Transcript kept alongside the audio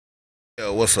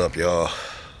Yo, what's up, y'all?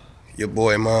 Your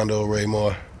boy Mondo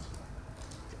Raymore.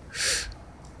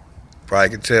 Probably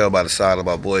can tell by the sound of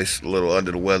my voice, a little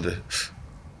under the weather.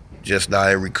 Just now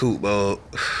in recoup mode.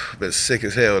 Been sick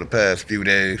as hell the past few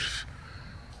days.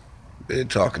 Been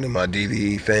talking to my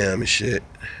DVE fam and shit.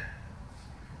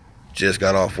 Just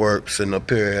got off work, sitting up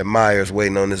here at Myers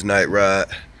waiting on this night ride.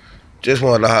 Just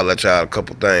wanted to holler at y'all a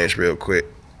couple things real quick.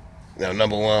 Now,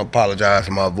 number one, apologize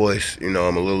for my voice. You know,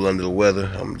 I'm a little under the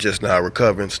weather. I'm just now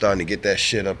recovering, starting to get that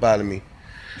shit up out of me.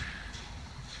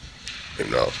 You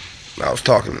know, I was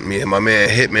talking to me and my man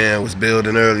Hitman was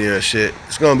building earlier and shit.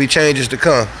 It's gonna be changes to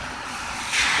come.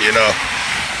 You know,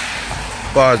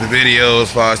 as far as the videos,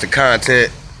 as far as the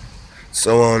content,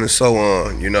 so on and so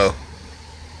on, you know.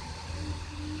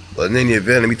 But in any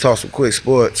event, let me talk some quick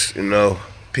sports, you know.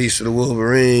 Peace to the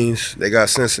Wolverines. They got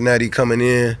Cincinnati coming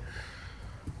in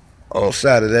on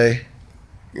Saturday.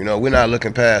 You know, we're not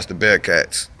looking past the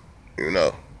Bearcats. You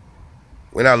know,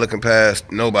 we're not looking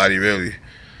past nobody really.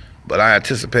 But I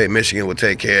anticipate Michigan will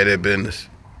take care of their business.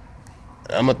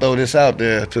 I'm going to throw this out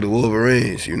there to the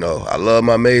Wolverines, you know. I love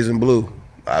my maize and blue.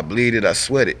 I bleed it, I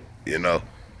sweat it, you know.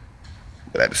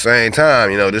 But at the same time,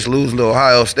 you know, this losing to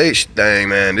Ohio State thing,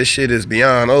 man, this shit is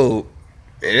beyond old.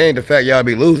 It ain't the fact y'all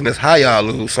be losing, it's how y'all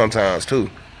lose sometimes too.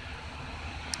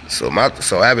 So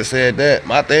having said that,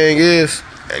 my thing is,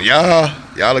 and y'all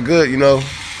are good, you know.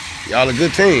 Y'all a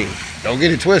good team. Don't get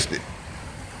it twisted.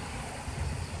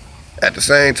 At the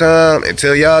same time,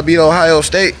 until y'all beat Ohio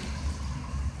State,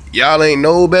 y'all ain't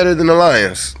no better than the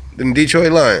Lions, than the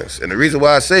Detroit Lions. And the reason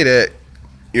why I say that,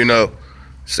 you know,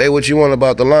 say what you want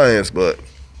about the Lions, but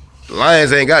the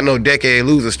Lions ain't got no decade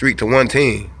loser streak to one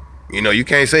team. You know, you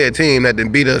can't say a team that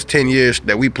done beat us 10 years,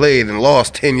 that we played and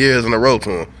lost 10 years in a row to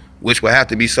them, which would have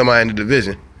to be somebody in the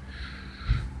division.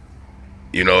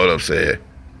 You know what I'm saying?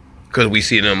 Because we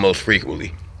see them most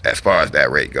frequently as far as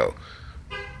that rate go.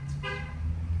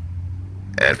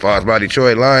 And as far as my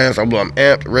Detroit Lions, I'm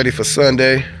amped, ready for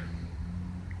Sunday.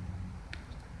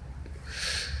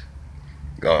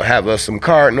 Gonna have us some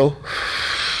Cardinal.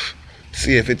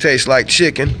 See if it tastes like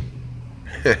chicken.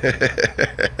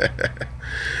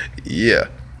 Yeah.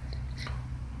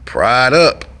 Pride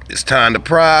up. It's time to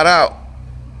pride out.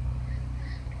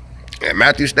 And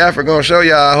Matthew Stafford gonna show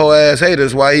y'all whole ass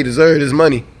haters why he deserved his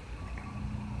money.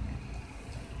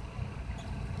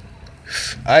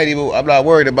 I'm not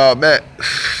worried about that.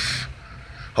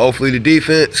 Hopefully the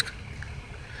defense.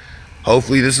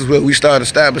 Hopefully this is where we start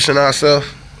establishing ourselves.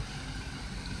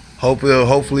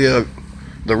 Hopefully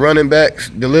the running backs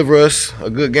deliver us a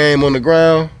good game on the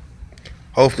ground.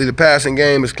 Hopefully the passing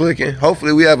game is clicking.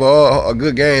 Hopefully we have a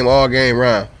good game all game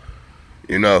round.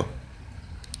 You know.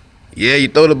 Yeah, you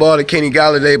throw the ball to Kenny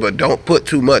Galladay, but don't put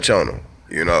too much on him.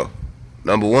 You know.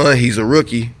 Number one, he's a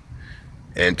rookie.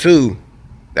 And two,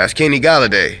 that's Kenny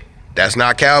Galladay. That's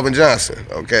not Calvin Johnson.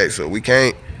 Okay, so we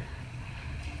can't.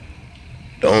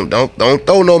 Don't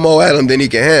throw no more at him than he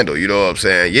can handle. You know what I'm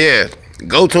saying? Yeah,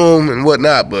 go to him and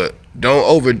whatnot, but don't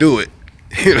overdo it.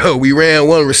 You know, we ran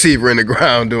one receiver in the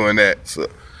ground doing that. So,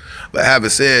 but having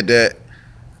said that,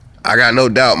 I got no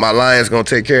doubt my Lions gonna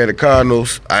take care of the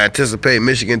Cardinals. I anticipate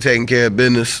Michigan taking care of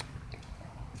business.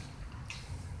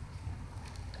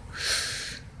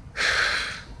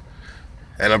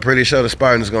 And I'm pretty sure the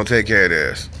Spartans gonna take care of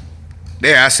theirs.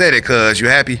 There, I said it, cuz. You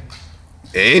happy?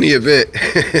 In any event,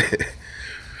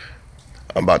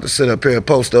 I'm about to sit up here,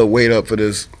 post up, wait up for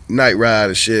this night ride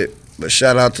and shit. But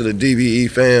shout out to the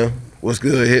DVE fam. What's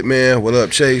good, Hitman? What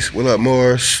up, Chase? What up,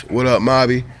 Morris? What up,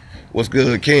 Mobby? What's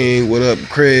good, King? What up,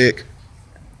 Craig?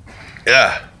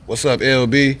 Yeah. What's up,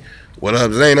 LB? What up,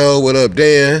 Zano? What up,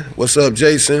 Dan? What's up,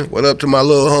 Jason? What up to my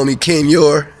little homie, Ken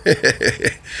Yor?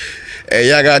 Hey,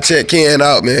 y'all gotta check Ken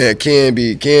out, man. Ken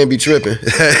be tripping.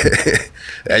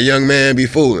 That young man be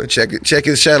fooling. Check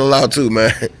his channel out too,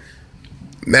 man.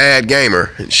 Mad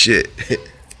Gamer and shit.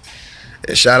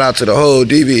 And shout out to the whole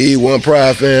DVE One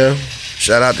Pride fam.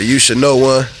 Shout out to You Should Know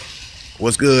One.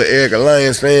 What's good, Eric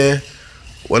Alliance fan?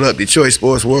 What up, Detroit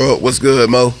Sports World? What's good,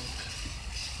 Mo?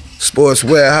 Sports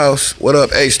Warehouse. What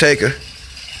up, Ace Taker?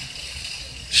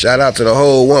 Shout out to the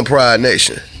whole One Pride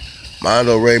Nation.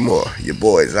 Mondo Raymore, your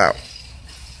boy's out.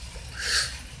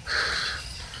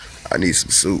 I need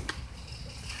some soup.